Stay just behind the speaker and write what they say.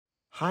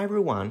Hi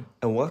everyone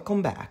and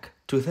welcome back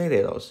to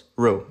Theaitetos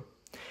Room.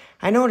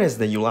 I noticed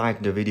that you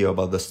liked the video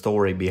about the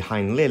story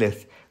behind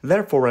Lilith,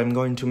 therefore I'm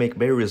going to make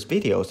various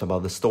videos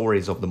about the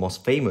stories of the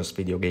most famous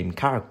video game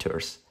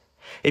characters.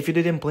 If you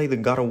didn't play the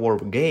God of War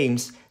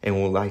games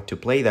and would like to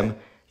play them,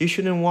 you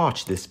shouldn't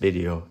watch this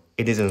video,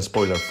 it isn't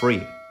spoiler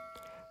free.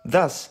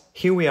 Thus,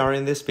 here we are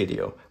in this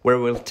video, where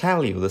we'll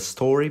tell you the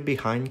story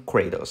behind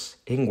Kratos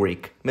in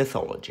Greek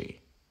mythology.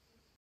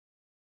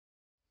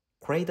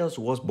 Kratos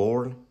was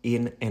born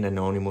in an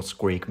anonymous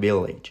Greek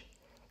village.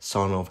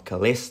 Son of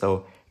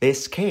Callisto, they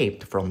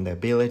escaped from the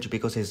village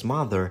because his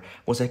mother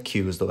was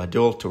accused of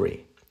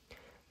adultery.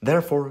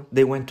 Therefore,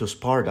 they went to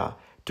Sparta,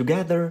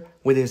 together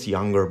with his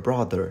younger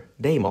brother,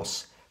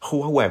 Deimos,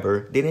 who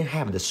however didn't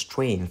have the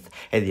strength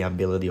and the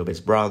ability of his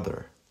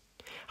brother.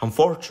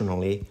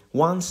 Unfortunately,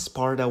 once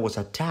Sparta was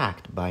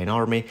attacked by an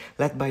army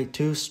led by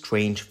two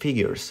strange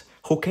figures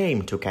who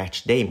came to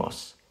catch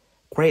Deimos.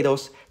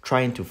 Kratos,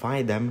 trying to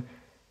fight them,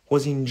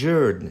 was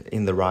injured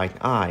in the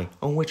right eye,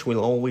 on which will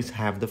always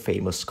have the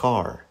famous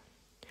scar.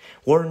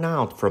 Worn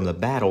out from the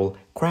battle,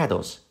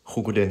 Kratos,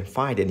 who couldn't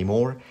fight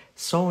anymore,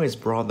 saw his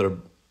brother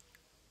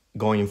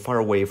going far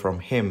away from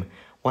him,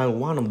 while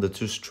one of the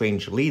two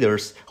strange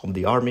leaders of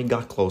the army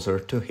got closer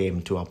to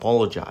him to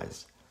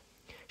apologize.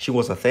 She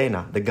was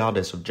Athena, the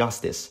goddess of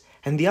justice,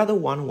 and the other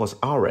one was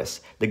Ares,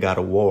 the god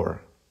of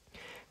war.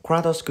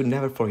 Kratos could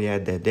never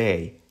forget that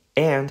day,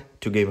 and,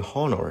 to give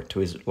honor to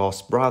his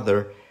lost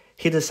brother,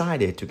 he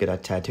decided to get a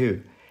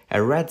tattoo,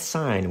 a red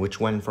sign which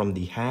went from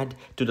the head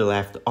to the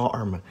left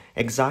arm,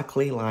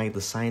 exactly like the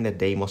sign that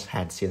Deimos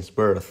had since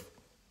birth.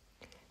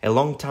 A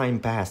long time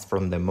passed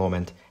from the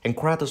moment, and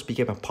Kratos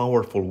became a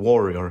powerful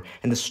warrior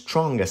and the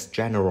strongest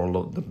general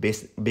of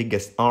the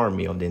biggest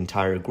army of the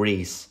entire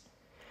Greece.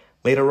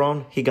 Later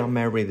on, he got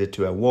married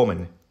to a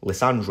woman,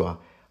 Lysandra,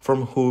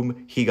 from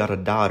whom he got a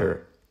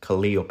daughter,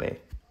 Calliope.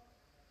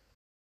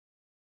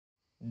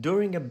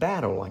 During a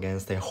battle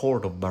against a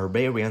horde of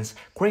barbarians,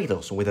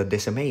 Kratos, with a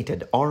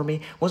decimated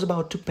army, was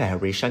about to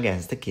perish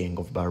against the king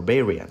of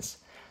barbarians.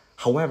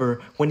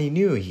 However, when he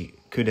knew he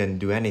couldn't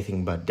do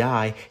anything but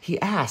die, he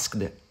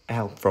asked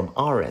help from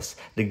Ares,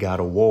 the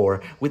god of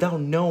war, without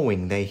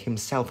knowing that he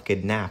himself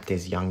kidnapped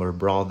his younger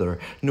brother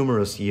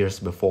numerous years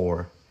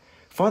before.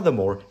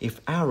 Furthermore, if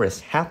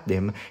Ares helped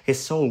him, his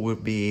soul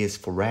would be his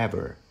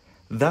forever.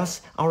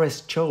 Thus, Ares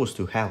chose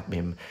to help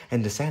him,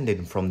 and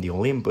descending from the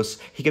Olympus,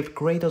 he gave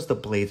Kratos the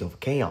Blades of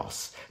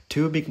Chaos,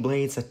 two big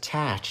blades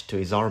attached to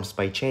his arms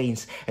by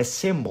chains, a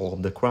symbol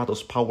of the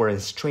Kratos' power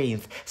and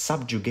strength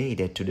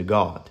subjugated to the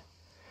god.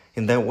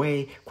 In that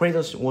way,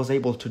 Kratos was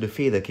able to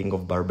defeat the king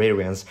of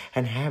barbarians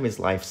and have his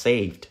life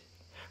saved.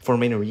 For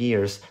many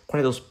years,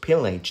 Kratos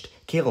pillaged,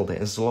 killed,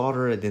 and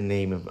slaughtered in the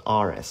name of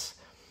Ares,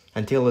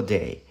 until a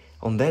day.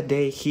 On that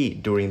day, he,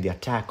 during the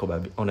attack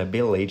on a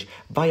village,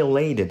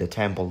 violated the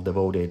temple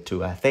devoted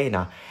to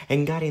Athena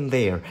and got in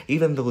there,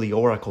 even though the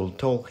oracle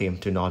told him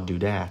to not do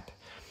that.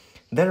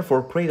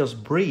 Therefore, Kratos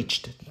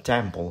breached the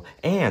temple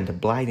and,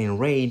 blind in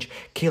rage,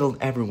 killed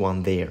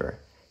everyone there.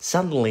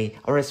 Suddenly,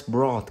 Ares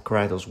brought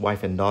Kratos'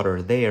 wife and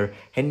daughter there,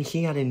 and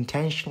he had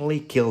intentionally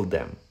killed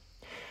them.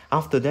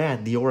 After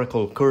that, the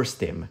oracle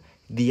cursed him.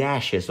 The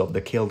ashes of the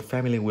killed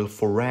family will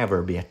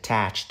forever be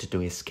attached to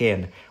his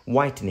skin,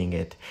 whitening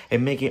it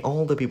and making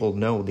all the people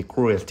know the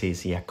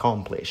cruelties he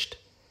accomplished.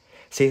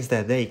 Since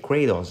that day,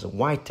 Kratos,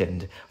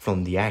 whitened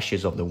from the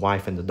ashes of the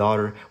wife and the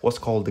daughter, was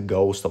called the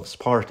ghost of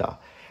Sparta,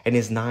 and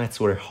his nights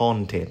were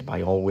haunted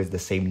by always the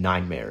same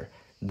nightmare,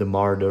 the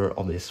murder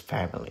of his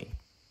family.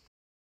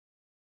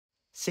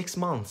 6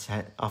 months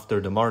after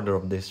the murder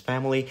of this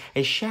family,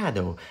 a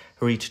shadow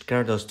reached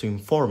Kratos to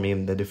inform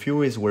him that the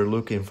Furies were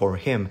looking for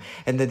him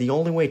and that the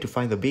only way to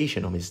find the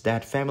vision of his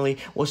dead family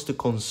was to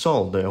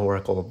consult the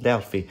oracle of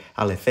Delphi,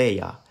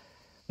 Aletheia.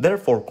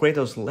 Therefore,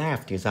 Kratos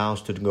left his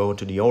house to go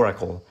to the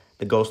oracle.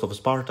 The ghost of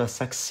Sparta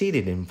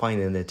succeeded in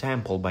finding the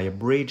temple by a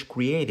bridge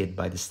created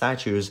by the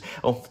statues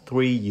of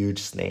 3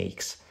 huge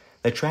snakes.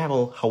 The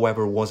travel,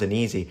 however, wasn't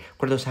easy.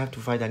 Kratos had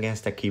to fight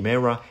against a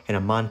chimera and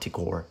a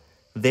manticore.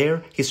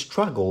 There, he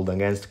struggled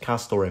against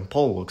Castor and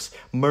Pollux,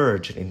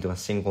 merged into a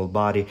single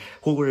body,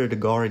 who were the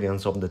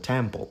guardians of the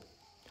temple.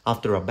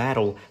 After a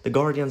battle, the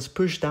guardians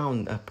pushed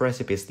down a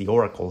precipice the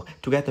oracle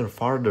to get her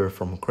farther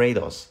from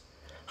Kratos.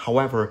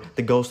 However,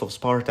 the ghost of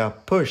Sparta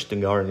pushed the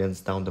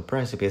guardians down the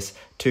precipice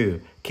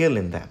too,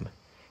 killing them.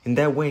 In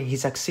that way, he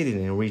succeeded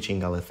in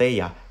reaching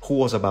Aletheia, who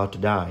was about to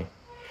die.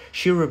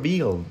 She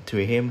revealed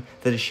to him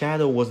that the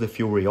shadow was the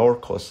Fury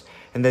Orcus,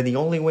 and that the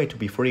only way to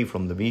be free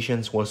from the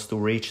visions was to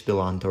reach the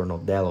lantern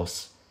of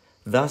Delos.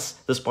 Thus,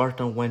 the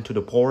Spartan went to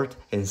the port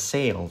and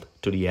sailed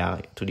to the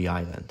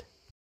island.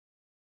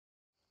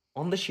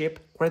 On the ship,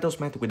 Kratos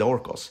met with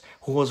Orcus,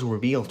 who was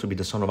revealed to be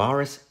the son of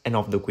Ares and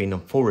of the queen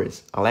of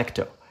Furies,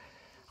 Alecto.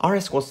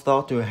 Ares was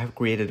thought to have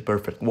created a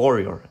perfect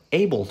warrior,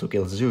 able to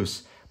kill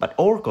Zeus, but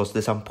Orcus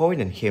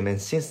disappointed him,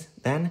 and since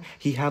then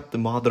he helped the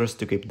mothers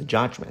to keep the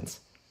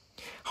judgments.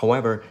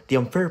 However, the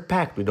unfair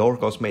pact with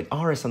Orcus made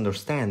Ares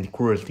understand the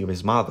cruelty of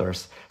his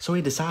mothers, so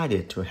he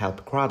decided to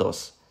help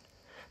Kratos.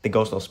 The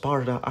ghost of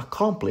Sparta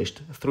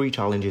accomplished 3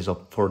 challenges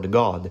for the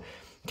god,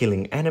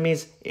 killing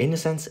enemies,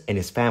 innocents, and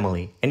his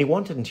family, and he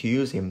wanted to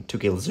use him to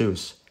kill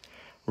Zeus.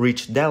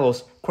 Reached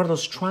Delos,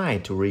 Kratos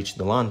tried to reach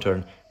the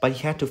lantern, but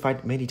he had to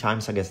fight many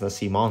times against the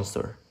sea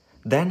monster.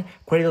 Then,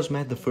 Kratos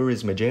met the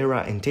Furies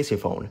Megara and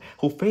Persephone,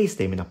 who faced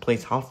him in a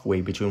place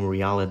halfway between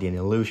reality and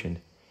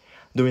illusion.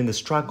 During the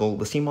struggle,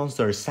 the sea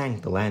monster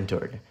sank the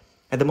lantern.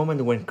 At the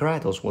moment when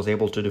Kratos was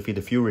able to defeat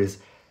the Furies,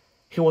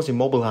 he was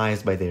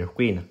immobilized by their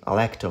queen,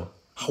 Alecto.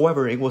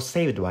 However, he was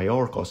saved by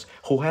Orcus,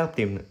 who helped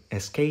him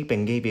escape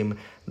and gave him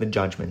the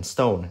Judgment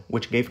Stone,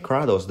 which gave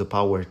Kratos the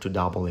power to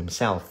double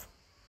himself.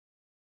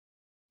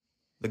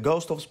 The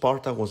ghost of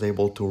Sparta was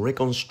able to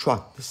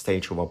reconstruct the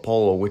stage of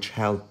Apollo which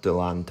held the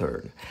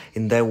lantern.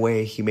 In that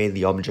way, he made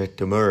the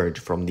object emerge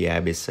from the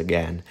abyss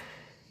again.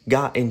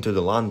 Got into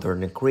the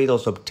lantern, and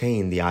Kratos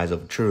obtained the Eyes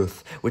of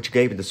Truth, which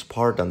gave the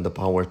Spartan the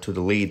power to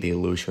delete the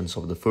illusions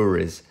of the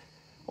Furies.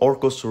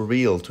 Orcus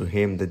revealed to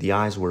him that the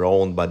eyes were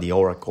owned by the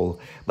Oracle,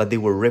 but they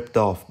were ripped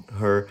off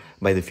her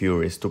by the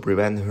Furies to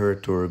prevent her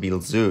to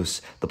reveal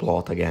Zeus, the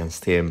plot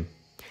against him.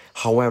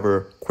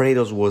 However,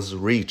 Kratos was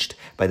reached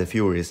by the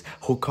Furies,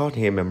 who caught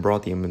him and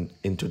brought him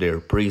into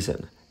their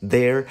prison.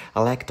 There,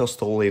 Alecto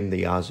stole him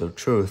the Eyes of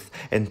Truth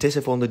and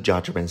Persephone the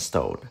Judgment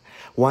Stone.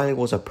 While he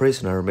was a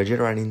prisoner,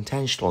 Megara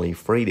intentionally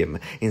freed him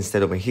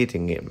instead of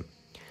hitting him.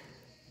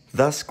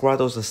 Thus,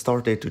 Kratos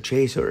started to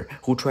chase her,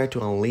 who tried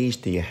to unleash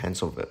the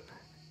hands of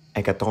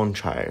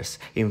Hecatonchires,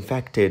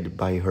 infected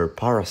by her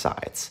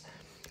parasites.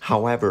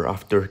 However,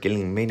 after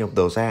killing many of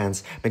those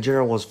ants,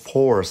 Megara was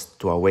forced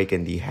to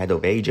awaken the head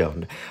of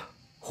Aegon,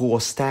 who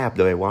was stabbed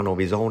by one of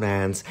his own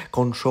ants,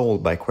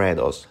 controlled by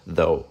Kratos,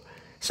 though.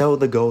 So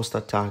the ghost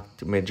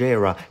attacked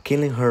Megara,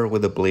 killing her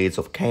with the blades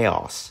of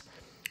chaos.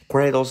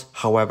 Kratos,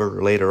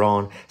 however, later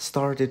on,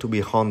 started to be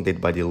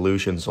haunted by the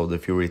illusions of the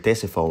Fury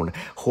Persephone,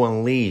 who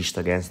unleashed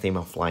against him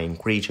a flying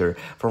creature,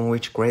 from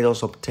which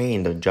Kratos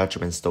obtained the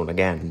Judgment Stone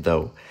again,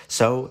 though.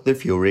 So the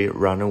Fury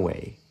ran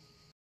away.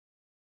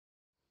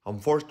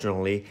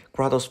 Unfortunately,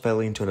 Kratos fell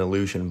into an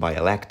illusion by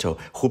Alecto,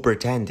 who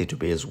pretended to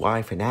be his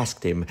wife and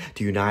asked him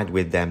to unite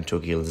with them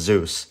to kill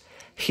Zeus.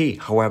 He,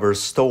 however,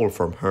 stole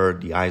from her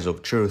the Eyes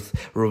of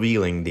Truth,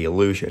 revealing the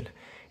illusion.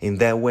 In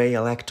that way,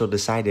 Alecto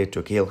decided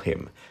to kill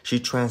him. She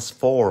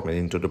transformed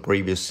into the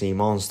previous sea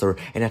monster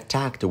and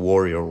attacked the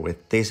warrior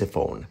with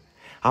Persephone.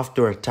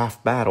 After a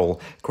tough battle,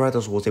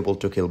 Kratos was able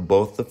to kill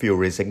both the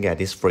Furies and get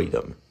his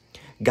freedom.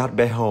 Got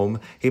back home,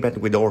 he met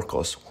with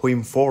Orcus, who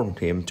informed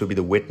him to be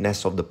the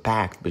witness of the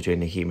pact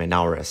between him and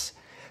Ares.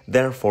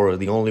 Therefore,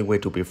 the only way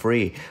to be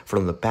free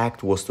from the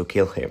pact was to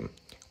kill him.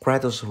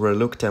 Kratos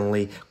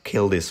reluctantly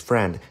killed his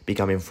friend,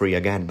 becoming free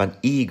again, but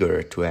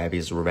eager to have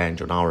his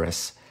revenge on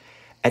Ares.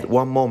 At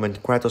one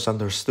moment, Kratos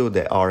understood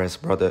that Ares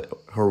brought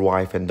her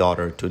wife and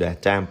daughter to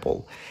that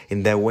temple.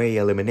 In that way, he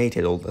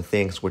eliminated all the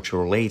things which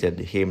related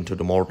him to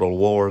the mortal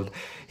world.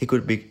 He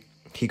could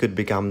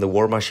become the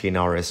war machine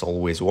Ares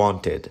always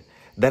wanted.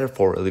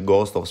 Therefore, the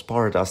ghost of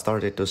Sparta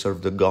started to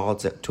serve the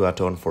gods to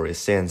atone for his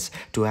sins,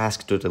 to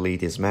ask to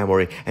delete his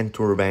memory, and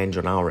to revenge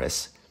on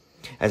Ares.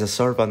 As a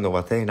servant of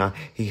Athena,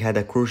 he had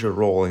a crucial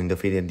role in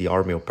defeating the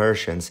army of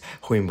Persians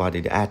who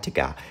invaded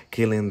Attica,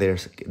 killing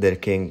their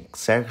king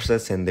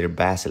Xerxes and their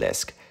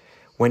basilisk.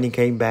 When he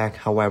came back,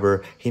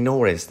 however, he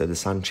noticed that the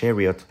sun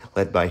chariot,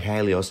 led by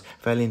Helios,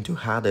 fell into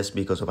Hades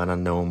because of an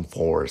unknown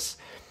force.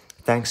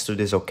 Thanks to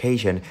this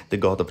occasion, the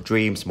god of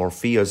dreams,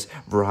 Morpheus,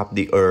 wrapped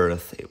the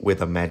earth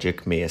with a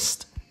magic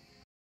mist.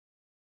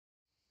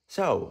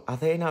 So,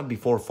 Athena,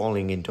 before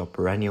falling into a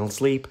perennial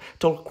sleep,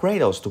 told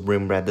Kratos to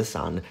bring back the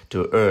sun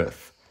to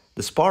Earth.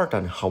 The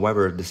Spartan,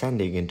 however,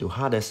 descending into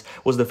Hades,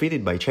 was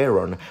defeated by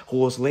Charon, who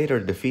was later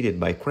defeated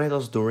by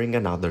Kratos during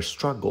another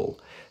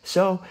struggle.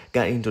 So,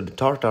 got into the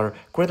Tartar,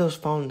 Kratos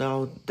found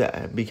out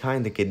that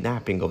behind the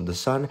kidnapping of the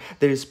sun,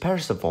 there is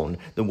Persephone,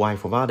 the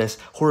wife of Hades,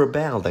 who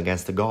rebelled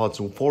against the gods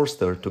who forced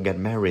her to get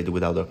married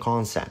without their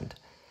consent.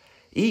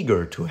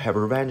 Eager to have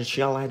revenge,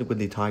 she allied with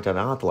the Titan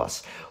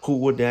Atlas, who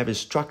would have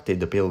destructed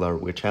the pillar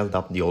which held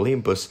up the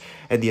Olympus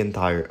and the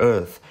entire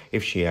earth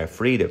if she had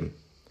freedom.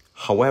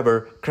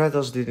 However,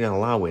 Kratos didn't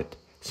allow it,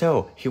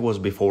 so he was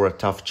before a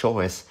tough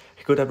choice.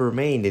 He could have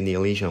remained in the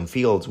Elysian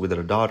fields with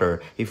her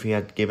daughter if he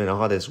had given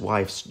Hades'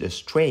 wife the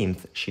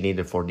strength she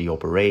needed for the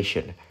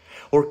operation,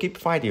 or keep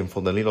fighting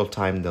for the little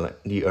time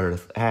the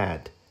earth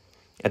had.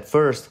 At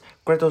first,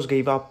 Kratos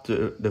gave up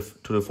to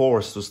the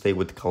force to stay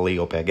with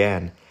Calliope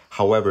again.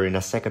 However, in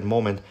a second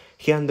moment,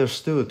 he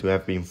understood to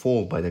have been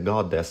fooled by the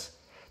goddess.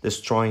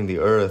 Destroying the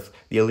earth,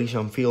 the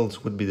Elysian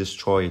fields would be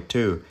destroyed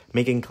too,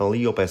 making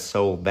Calliope's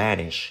soul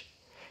vanish.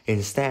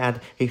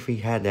 Instead, if he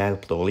had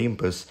helped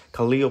Olympus,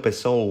 Calliope's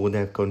soul would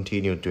have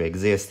continued to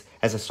exist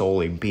as a soul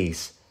in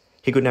peace.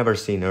 He could never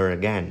see her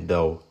again,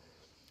 though.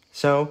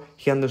 So,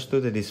 he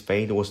understood that his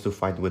fate was to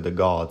fight with the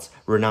gods,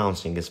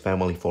 renouncing his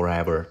family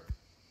forever.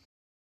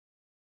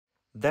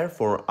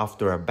 Therefore,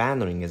 after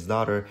abandoning his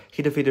daughter,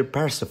 he defeated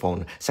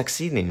Persephone,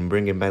 succeeding in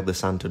bringing back the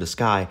sun to the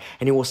sky,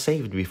 and he was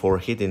saved before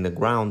hitting the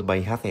ground by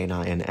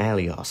Athena and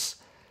Helios.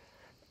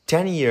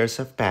 10 years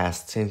have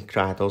passed since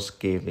Kratos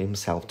gave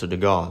himself to the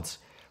gods.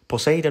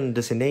 Poseidon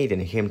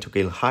designated him to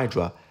kill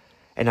Hydra,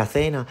 and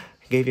Athena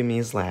gave him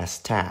his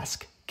last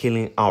task,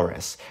 killing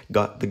Ares,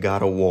 the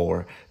god of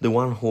war, the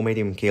one who made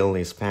him kill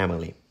his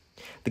family.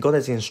 The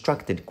goddess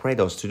instructed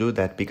Kratos to do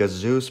that because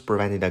Zeus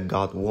prevented a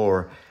god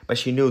war, but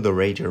she knew the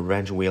rage and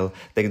revenge will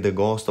that the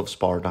ghost of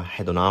Sparta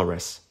had on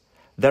Ares.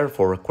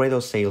 Therefore,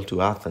 Kratos sailed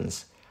to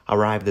Athens,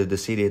 arrived at the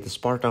city at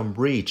Sparta,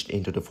 breached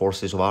into the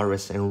forces of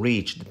Ares and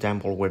reached the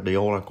temple where the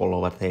oracle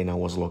of Athena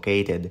was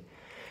located.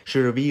 She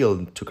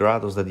revealed to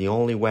Kratos that the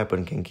only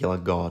weapon can kill a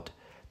god,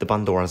 the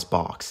Pandora's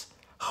box.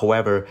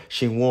 However,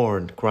 she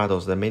warned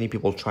Kratos that many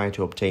people try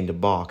to obtain the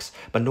box,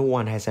 but no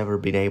one has ever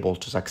been able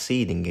to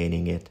succeed in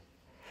gaining it.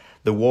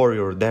 The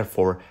warrior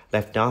therefore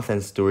left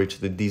Athens to reach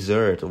the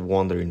desert of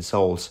wandering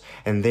souls,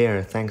 and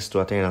there, thanks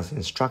to Athena's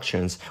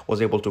instructions,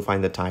 was able to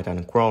find the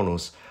Titan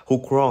Cronus, who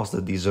crossed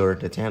the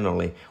desert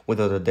eternally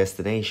without a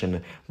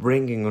destination,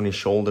 bringing on his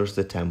shoulders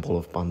the temple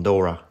of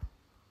Pandora.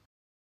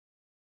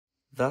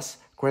 Thus,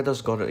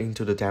 Kratos got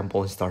into the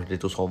temple and started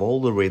to solve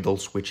all the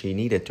riddles which he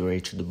needed to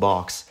reach the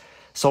box.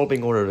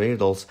 Solving all the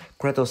riddles,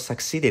 Kratos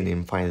succeeded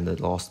in finding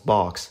the lost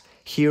box.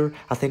 Here,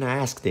 Athena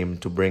asked him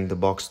to bring the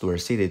box to her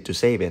city to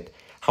save it.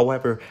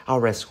 However,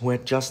 Ares, who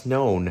had just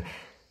known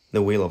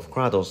the will of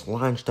Kratos,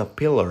 launched a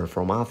pillar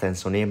from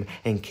Athens on him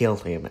and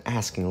killed him,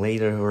 asking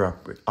later her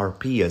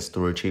Arpias to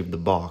retrieve the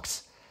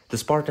box. The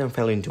Spartan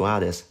fell into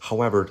Hades,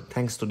 however,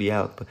 thanks to the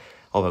help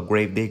of a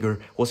grave digger,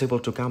 was able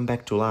to come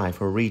back to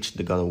life and reach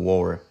the god of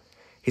war.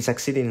 He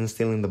succeeded in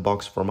stealing the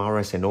box from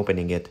Ares and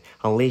opening it,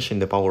 unleashing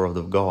the power of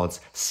the gods,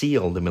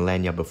 sealed the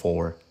millennia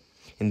before.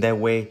 In that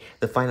way,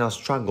 the final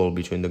struggle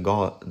between the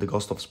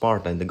ghost of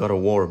Sparta and the god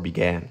of war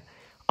began.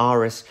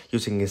 Ares,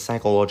 using his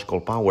psychological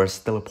powers,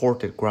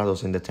 teleported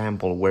Kratos in the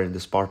temple where the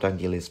Spartan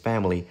killed his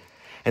family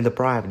and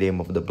deprived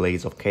him of the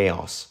blades of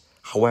chaos.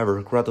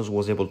 However, Kratos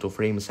was able to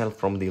free himself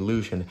from the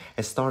illusion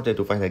and started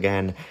to fight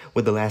again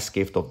with the last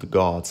gift of the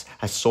gods,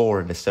 a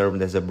sword that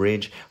served as a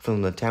bridge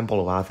from the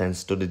temple of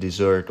Athens to the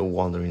desert of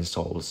wandering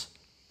souls.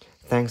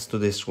 Thanks to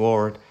this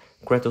sword,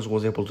 Kratos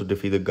was able to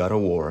defeat the god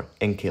of war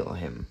and kill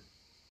him.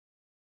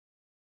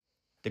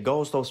 The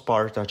ghost of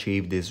Sparta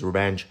achieved his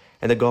revenge,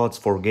 and the gods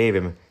forgave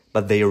him,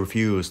 but they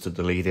refused to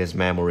delete his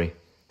memory.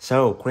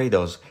 So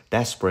Kratos,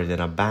 desperate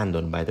and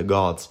abandoned by the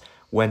gods,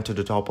 went to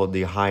the top of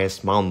the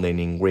highest mountain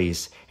in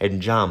Greece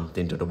and jumped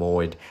into the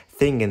void,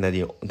 thinking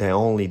that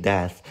only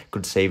death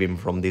could save him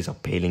from these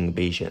appalling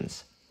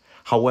visions.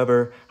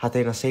 However,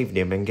 Athena saved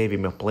him and gave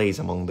him a place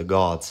among the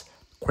gods.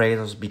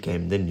 Kratos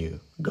became the new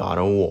god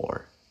of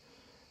war.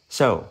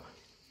 So,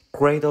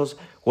 Kratos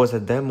was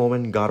at that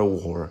moment god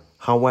of war.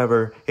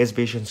 However, his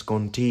visions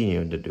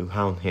continued to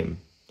haunt him.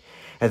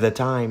 At the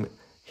time,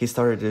 he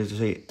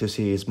started to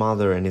see his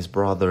mother and his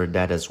brother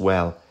dead as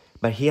well,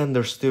 but he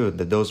understood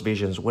that those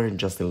visions weren't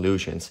just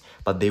illusions,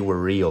 but they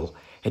were real,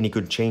 and he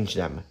could change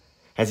them.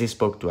 As he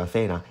spoke to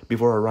Athena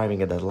before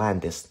arriving at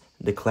Atlantis,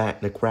 the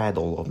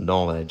cradle of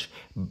knowledge,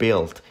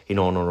 built in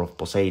honor of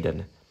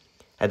Poseidon.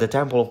 At the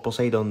temple of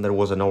Poseidon there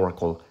was an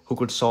oracle who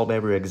could solve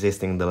every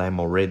existing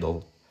dilemma or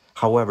riddle.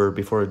 However,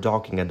 before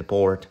docking at the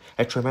port,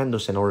 a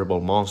tremendous and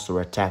horrible monster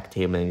attacked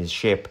him and his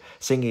ship,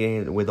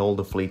 sinking it with all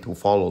the fleet who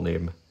followed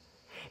him.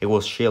 It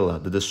was Scylla,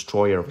 the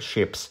destroyer of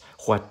ships,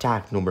 who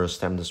attacked numerous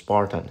times the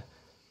Spartan.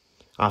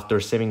 After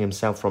saving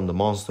himself from the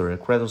monster,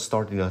 Kratos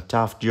started a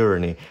tough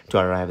journey to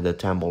arrive at the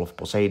temple of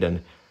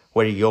Poseidon,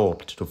 where he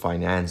hoped to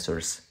find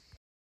answers.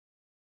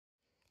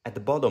 At the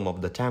bottom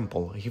of the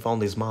temple, he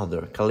found his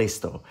mother,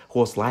 Callisto, who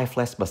was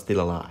lifeless but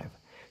still alive.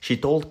 She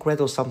told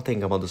Kratos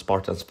something about the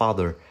Spartan's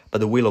father, but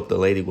the will of the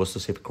lady was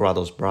to save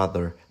Kratos'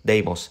 brother,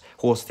 Deimos,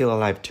 who was still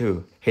alive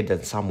too,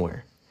 hidden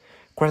somewhere.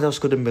 Kratos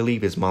couldn't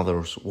believe his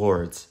mother's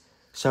words.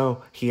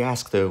 So he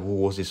asked her who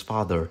was his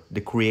father,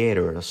 the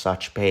creator of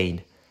such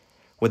pain.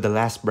 With the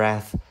last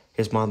breath,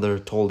 his mother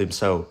told him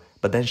so,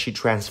 but then she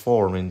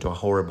transformed into a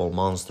horrible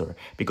monster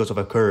because of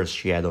a curse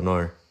she had on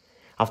her.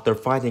 After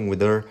fighting with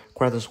her,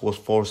 Kratos was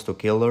forced to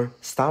kill her,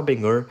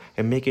 stabbing her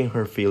and making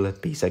her feel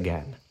at peace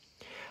again.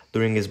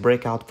 During his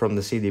breakout from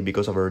the city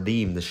because of her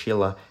demon, the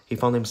Scylla, he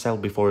found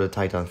himself before the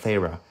Titan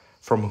Thera,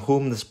 from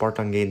whom the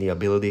Spartan gained the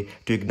ability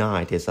to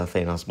ignite his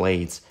Athena's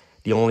blades,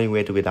 the only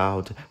way to get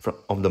out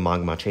of the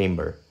magma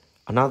chamber.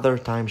 Another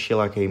time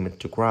Scylla came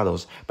to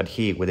Kratos, but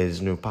he, with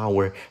his new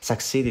power,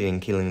 succeeded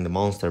in killing the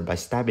monster by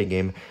stabbing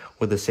him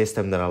with the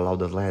system that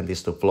allowed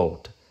Atlantis to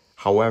float.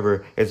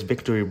 However, its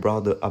victory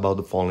brought about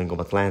the falling of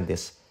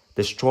Atlantis.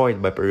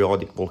 Destroyed by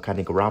periodic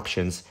volcanic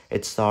eruptions,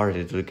 it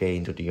started to decay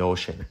into the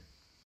ocean.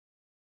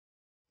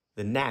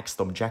 The next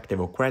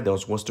objective of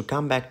Kratos was to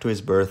come back to his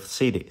birth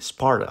city,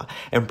 Sparta,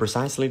 and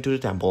precisely to the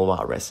temple of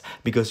Ares,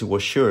 because he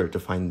was sure to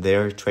find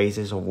there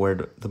traces of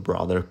where the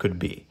brother could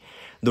be.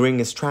 During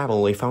his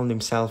travel, he found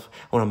himself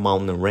on a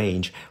mountain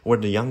range where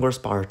the younger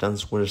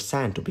Spartans were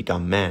sent to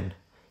become men.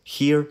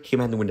 Here, he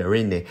met with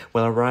Arinde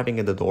while arriving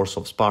at the doors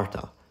of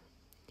Sparta.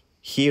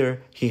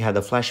 Here, he had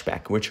a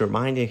flashback which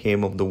reminded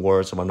him of the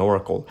words of an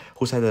oracle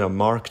who said that a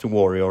marked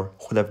warrior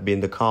would have been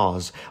the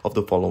cause of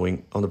the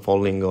falling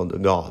of the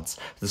gods,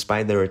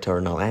 despite their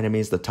eternal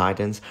enemies, the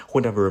Titans, who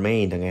would have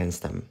remained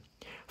against them.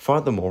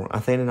 Furthermore,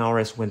 Athena and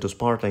Ares went to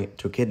Sparta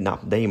to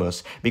kidnap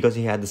Deimos because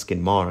he had the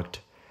skin marked.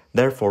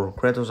 Therefore,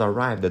 Kratos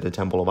arrived at the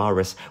temple of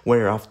Ares,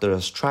 where after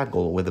a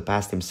struggle with the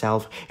past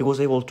himself, he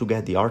was able to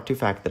get the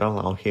artifact that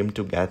allowed him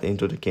to get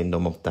into the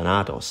kingdom of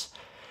Thanatos.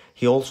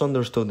 He also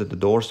understood that the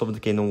doors of the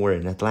kingdom were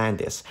in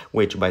Atlantis,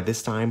 which by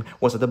this time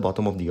was at the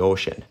bottom of the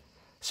ocean.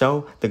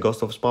 So, the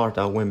ghost of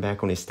Sparta went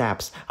back on his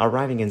steps,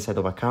 arriving inside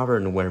of a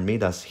cavern where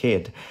Midas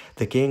hid,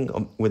 the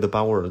king with the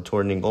power of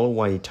turning all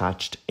what he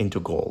touched into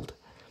gold.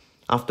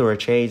 After a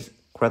chase,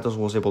 Kratos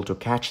was able to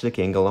catch the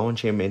king and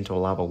launch him into a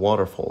lava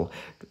waterfall,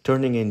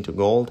 turning it into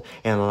gold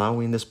and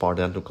allowing the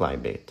Spartan to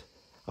climb it.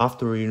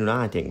 After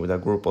reuniting with a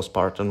group of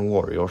Spartan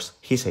warriors,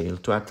 he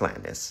sailed to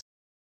Atlantis.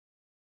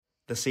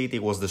 The city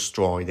was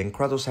destroyed, and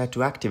Kratos had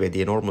to activate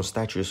the enormous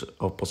statues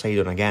of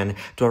Poseidon again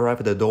to arrive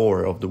at the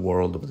door of the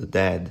world of the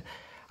dead.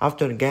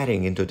 After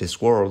getting into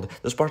this world,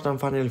 the Spartan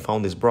finally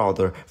found his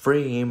brother,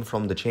 freeing him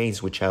from the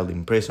chains which held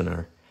him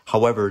prisoner.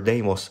 However,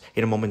 Deimos,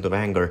 in a moment of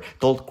anger,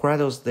 told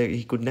Kratos that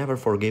he could never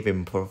forgive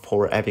him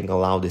for having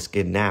allowed his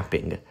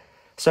kidnapping.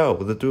 So,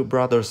 the two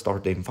brothers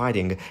started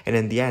fighting, and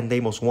in the end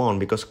Deimos won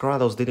because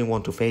Kratos didn't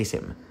want to face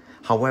him.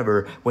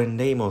 However, when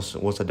Deimos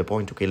was at the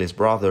point to kill his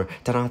brother,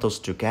 Thanatos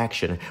took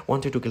action,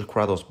 wanting to kill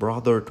Kratos'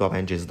 brother to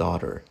avenge his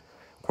daughter.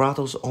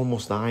 Kratos,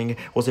 almost dying,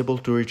 was able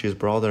to reach his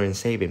brother and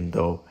save him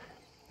though.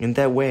 In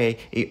that way,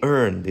 he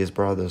earned his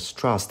brother's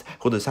trust,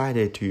 who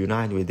decided to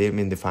unite with him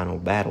in the final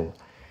battle.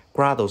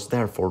 Kratos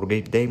therefore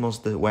gave Deimos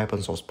the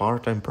weapons of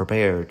Sparta and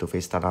prepared to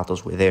face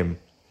Thanatos with him.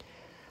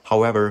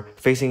 However,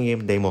 facing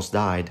him, Deimos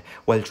died,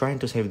 while trying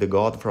to save the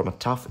god from a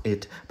tough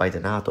hit by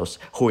Thanatos,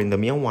 who in the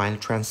meanwhile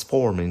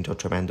transformed into a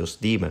tremendous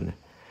demon.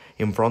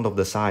 In front of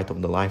the sight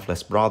of the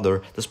lifeless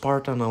brother, the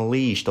Spartan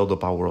unleashed all the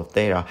power of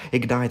Thera,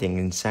 igniting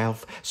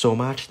himself so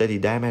much that he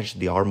damaged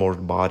the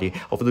armored body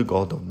of the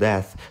god of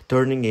death,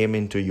 turning him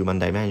into human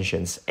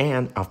dimensions,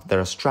 and, after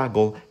a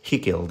struggle, he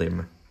killed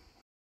him.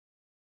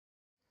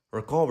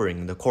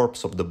 Recovering the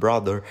corpse of the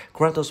brother,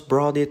 Kratos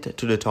brought it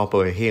to the top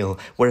of a hill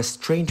where a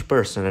strange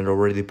person had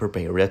already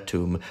prepared a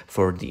tomb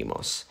for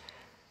Deimos.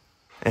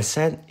 He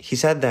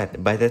said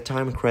that by that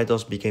time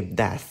Kratos became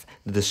Death,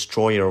 the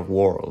destroyer of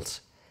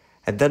worlds.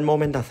 At that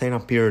moment Athena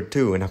appeared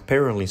too, and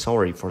apparently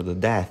sorry for the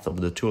death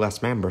of the two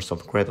last members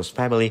of Kratos'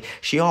 family,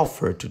 she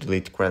offered to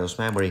delete Kratos'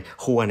 memory,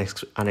 who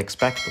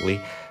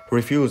unexpectedly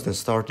refused and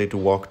started to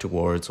walk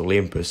towards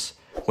Olympus.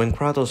 When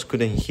Kratos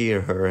couldn't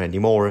hear her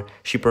anymore,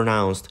 she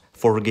pronounced,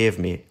 "Forgive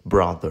me,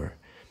 brother."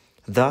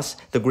 Thus,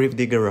 the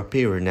gravedigger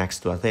appeared next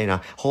to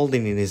Athena,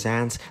 holding in his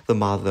hands the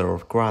mother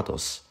of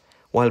Kratos.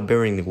 While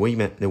burying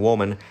the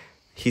woman,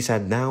 he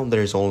said now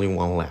there is only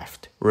one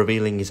left,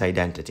 revealing his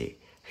identity.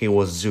 He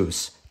was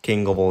Zeus,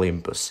 king of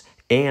Olympus,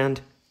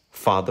 and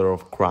father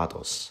of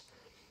Kratos.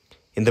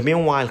 In the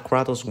meanwhile,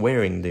 Kratos,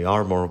 wearing the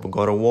armor of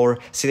God of War,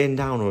 sitting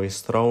down on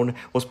his throne,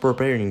 was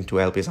preparing to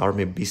help his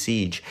army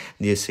besiege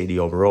the city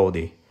of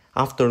Rodi.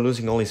 After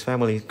losing all his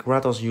family,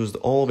 Kratos used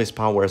all of his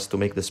powers to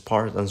make the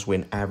Spartans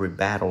win every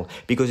battle,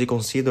 because he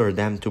considered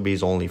them to be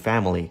his only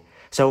family.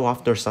 So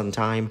after some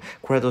time,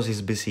 Kratos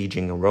is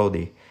besieging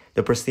Rodi.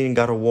 The pristine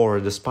god of war,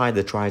 despite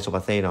the tries of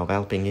Athena of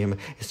helping him,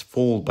 is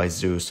fooled by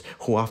Zeus,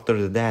 who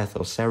after the death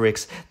of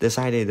Ceryx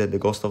decided that the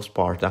ghost of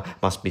Sparta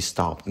must be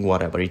stopped,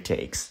 whatever it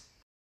takes.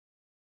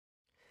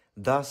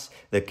 Thus,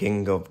 the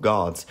king of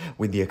gods,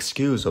 with the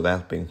excuse of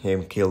helping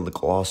him kill the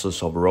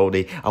Colossus of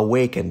Rodi,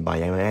 awakened by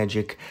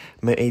magic,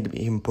 made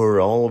him pour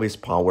all of his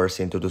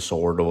powers into the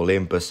sword of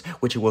Olympus,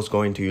 which he was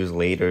going to use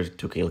later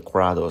to kill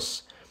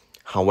Kratos.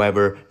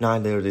 However,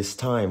 neither this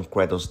time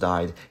Kratos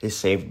died, is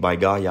saved by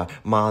Gaia,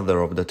 mother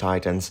of the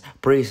Titans,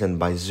 prisoned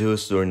by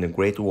Zeus during the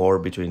great war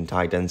between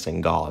Titans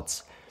and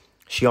gods.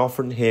 She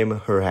offered him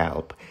her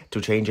help.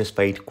 To change his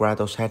fate,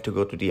 Kratos had to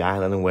go to the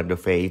island where the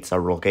Fates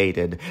are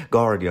located,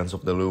 guardians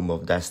of the loom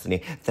of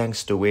destiny,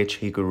 thanks to which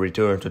he could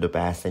return to the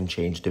past and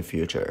change the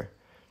future.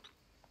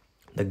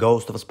 The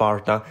ghost of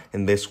Sparta,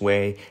 in this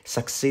way,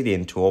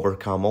 succeeded to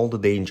overcome all the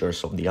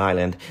dangers of the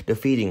island,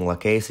 defeating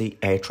Lachesis,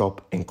 Atrop,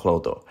 and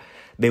Clotho.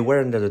 They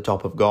weren't at the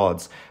top of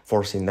gods,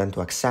 forcing them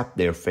to accept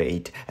their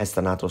fate, as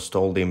Thanatos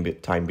told him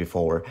time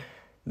before.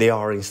 They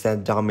are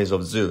instead dummies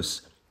of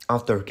Zeus.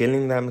 After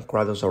killing them,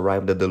 Kratos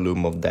arrived at the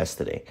loom of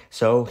destiny,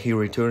 so he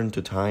returned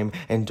to time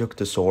and took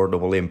the sword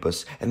of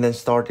Olympus, and then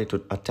started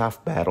a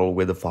tough battle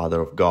with the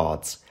father of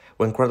gods.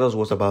 When Kratos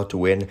was about to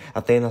win,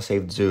 Athena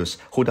saved Zeus,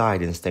 who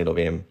died instead of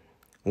him.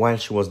 While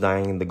she was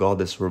dying, the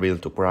goddess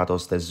revealed to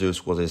Kratos that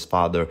Zeus was his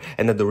father,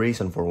 and that the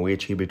reason for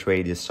which he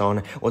betrayed his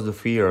son was the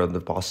fear of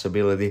the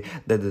possibility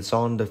that the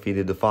son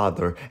defeated the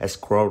father, as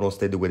Cronus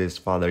did with his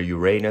father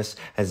Uranus,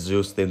 as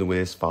Zeus did with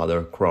his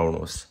father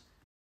Cronus.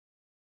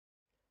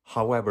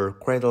 However,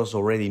 Kratos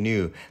already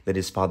knew that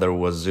his father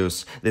was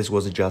Zeus. This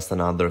was just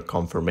another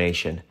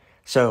confirmation.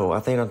 So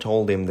Athena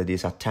told him that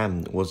his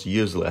attempt was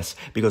useless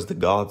because the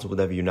gods would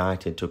have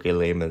united to kill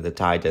him and the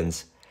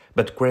Titans.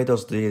 But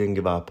Kratos didn't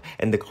give up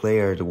and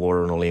declared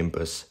war on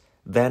Olympus.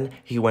 Then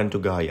he went to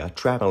Gaia,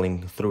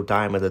 traveling through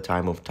time at the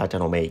time of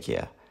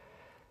Titanomachia.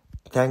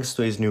 Thanks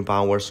to his new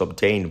powers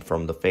obtained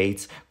from the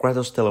Fates,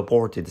 Kratos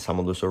teleported some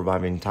of the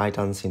surviving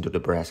Titans into the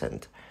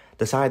present.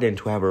 Deciding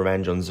to have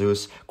revenge on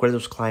Zeus,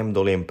 Kratos climbed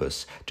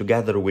Olympus,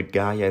 together with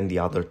Gaia and the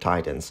other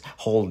Titans,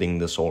 holding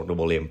the Sword of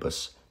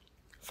Olympus.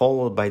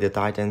 Followed by the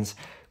Titans,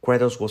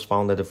 Kratos was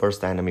found as the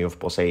first enemy of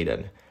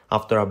Poseidon.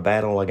 After a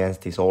battle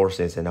against his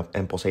horses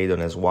and Poseidon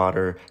as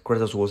water,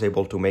 Kratos was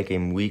able to make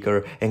him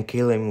weaker and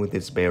kill him with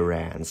his bare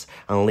hands,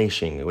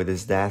 unleashing with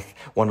his death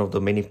one of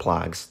the many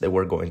plagues that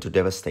were going to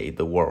devastate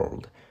the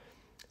world.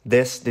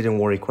 This didn't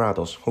worry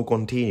Kratos, who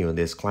continued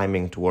his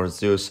climbing towards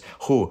Zeus,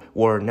 who,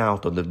 worn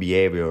out of the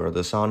behavior of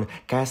the sun,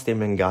 cast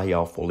him and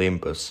Gaia off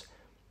Olympus.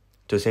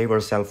 To save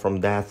herself from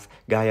death,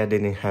 Gaia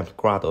didn't help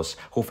Kratos,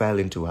 who fell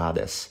into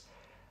Hades.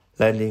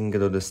 Landing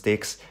to the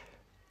Styx,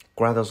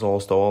 Kratos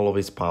lost all of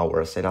his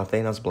powers, and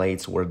Athena's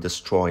blades were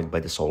destroyed by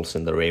the souls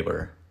in the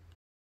river.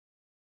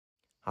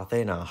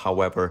 Athena,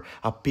 however,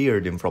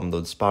 appeared in front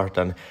of the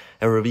Spartan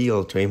and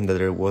revealed to him that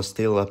there was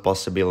still a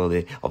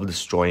possibility of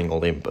destroying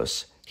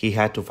Olympus. He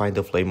had to find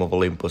the flame of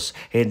Olympus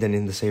hidden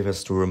in the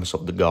safest rooms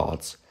of the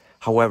gods.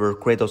 However,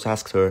 Kratos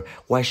asked her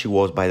why she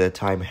was by that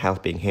time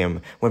helping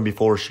him when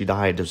before she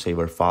died to save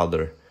her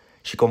father.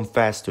 She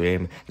confessed to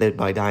him that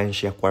by dying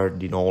she acquired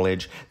the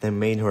knowledge that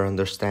made her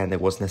understand it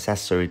was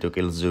necessary to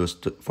kill Zeus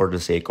for the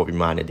sake of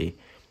humanity.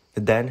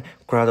 Then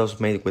Kratos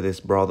met with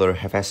his brother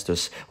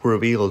Hephaestus, who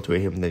revealed to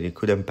him that he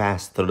couldn't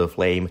pass through the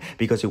flame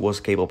because he was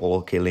capable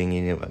of killing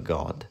even a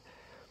god.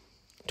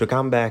 To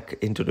come back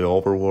into the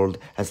overworld,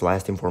 as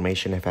last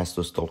information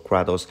Hephaestus told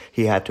Kratos,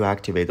 he had to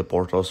activate the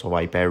portals of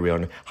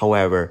Hyperion.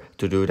 However,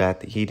 to do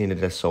that, he needed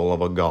the soul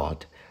of a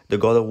god. The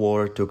god of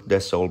war took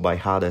the soul by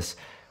Hades,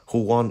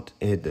 who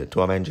wanted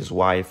to avenge his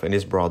wife and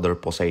his brother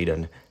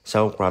Poseidon,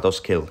 so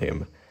Kratos killed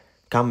him.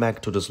 Come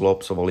back to the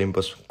slopes of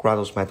Olympus,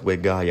 Kratos met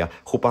with Gaia,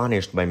 who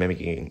punished by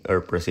making her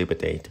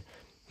precipitate.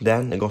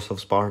 Then the ghost of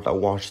Sparta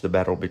watched the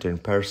battle between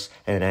Perse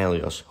and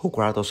Helios, who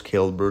Kratos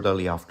killed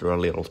brutally after a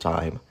little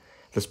time.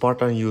 The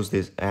Spartan used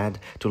his head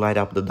to light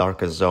up the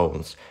darkest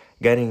zones.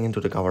 Getting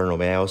into the cavern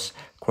of Eos,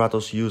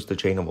 Kratos used the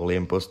chain of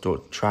Olympus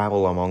to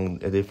travel among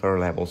the different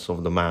levels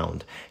of the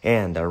mount,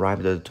 and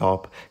arrived at the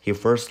top, he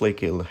firstly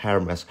killed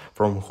Hermes,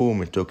 from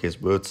whom he took his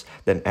boots,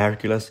 then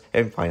Hercules,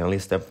 and finally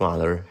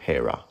stepmother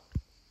Hera.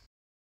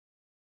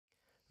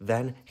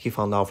 Then he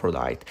found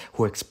Aphrodite,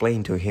 who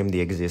explained to him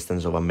the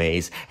existence of a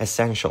maze,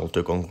 essential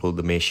to conclude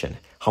the mission.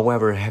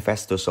 However,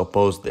 Hephaestus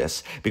opposed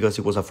this, because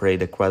he was afraid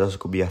that Kratos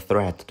could be a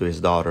threat to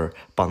his daughter,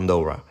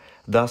 Pandora.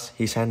 Thus,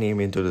 he sent him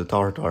into the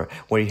Tartar,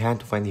 where he had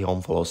to find the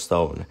Omphalos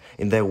stone.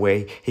 In that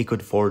way, he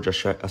could forge a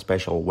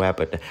special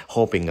weapon,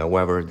 hoping,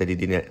 however, that he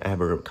didn't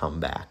ever come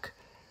back.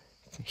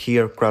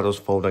 Here, Kratos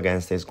fought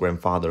against his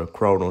grandfather,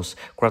 Cronus.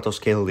 Kratos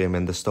killed him,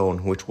 and the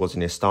stone, which was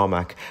in his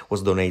stomach,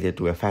 was donated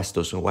to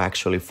Hephaestus, who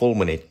actually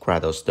fulminated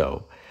Kratos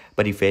though.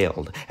 But he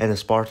failed, and the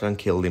Spartan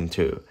killed him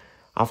too.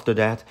 After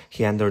that,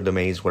 he entered the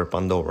maze where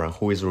Pandora,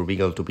 who is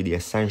revealed to be the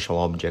essential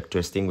object to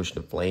extinguish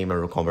the flame and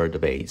recover the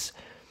vase.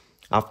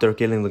 After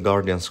killing the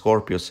guardian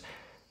Scorpius,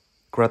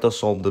 Kratos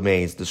solved the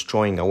maze,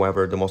 destroying,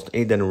 however, the most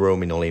hidden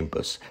room in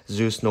Olympus.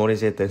 Zeus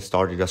noticed it and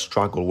started a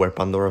struggle where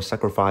Pandora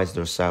sacrificed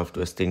herself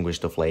to extinguish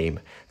the flame.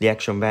 The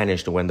action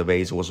vanished when the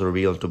vase was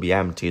revealed to be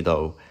empty,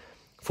 though.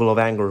 Full of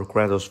anger,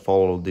 Kratos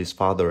followed his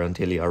father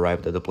until he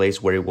arrived at the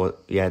place where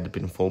he had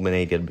been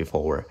fulminated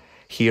before.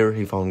 Here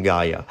he found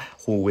Gaia,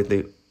 who, with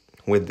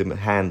the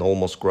hand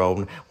almost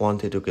grown,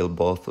 wanted to kill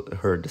both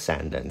her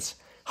descendants.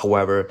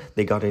 However,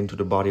 they got into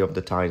the body of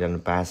the Titan,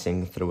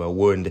 passing through a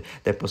wound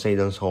that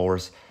Poseidon's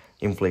horse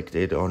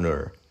inflicted on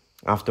her.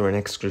 After an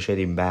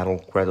excruciating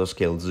battle, Kratos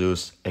killed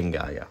Zeus and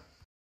Gaia.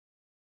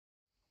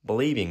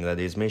 Believing that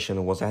his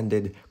mission was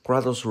ended,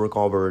 Kratos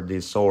recovered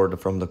his sword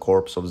from the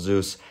corpse of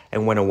Zeus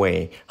and went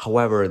away.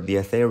 However, the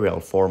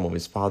ethereal form of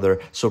his father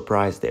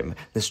surprised him,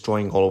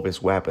 destroying all of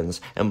his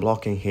weapons and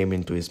blocking him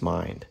into his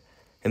mind.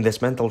 In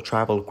this mental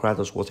travel,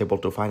 Kratos was able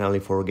to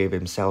finally forgive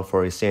himself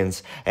for his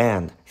sins,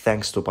 and,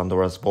 thanks to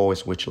Pandora's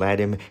voice which led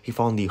him, he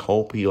found the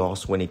hope he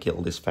lost when he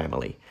killed his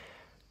family.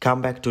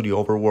 Come back to the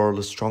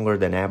overworld stronger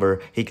than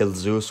ever, he killed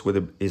Zeus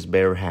with his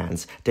bare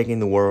hands,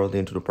 taking the world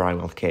into the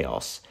primal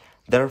chaos.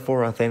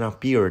 Therefore Athena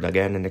appeared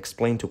again and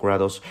explained to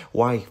Kratos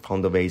why he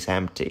found the vase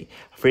empty.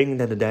 Fearing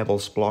that the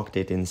devils blocked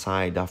it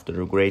inside after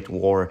the Great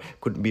War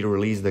could be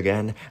released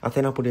again,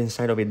 Athena put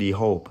inside of it the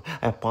hope,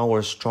 a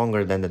power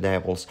stronger than the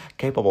devils,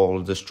 capable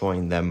of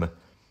destroying them.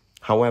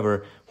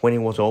 However, when it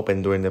was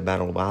opened during the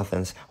Battle of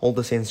Athens, all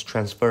the sins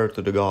transferred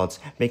to the gods,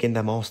 making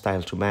them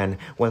hostile to man,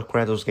 while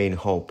Kratos gained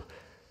hope.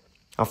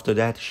 After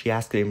that, she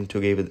asked him to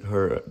give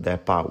her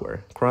that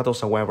power.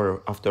 Kratos,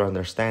 however, after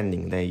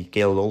understanding that he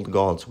killed all the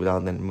gods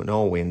without them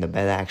knowing the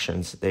bad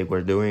actions they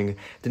were doing,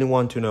 didn't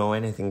want to know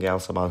anything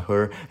else about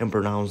her and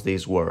pronounced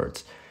these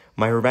words,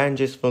 "My revenge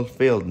is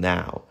fulfilled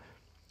now."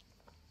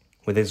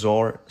 With his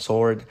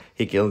sword,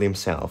 he killed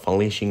himself,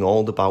 unleashing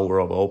all the power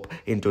of hope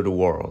into the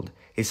world.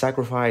 He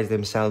sacrificed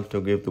himself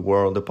to give the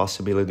world the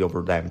possibility of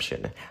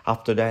redemption.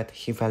 After that,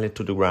 he fell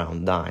into the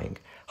ground, dying.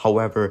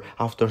 However,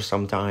 after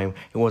some time,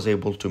 he was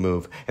able to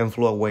move and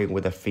flew away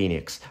with a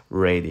phoenix,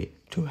 ready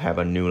to have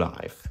a new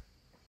life.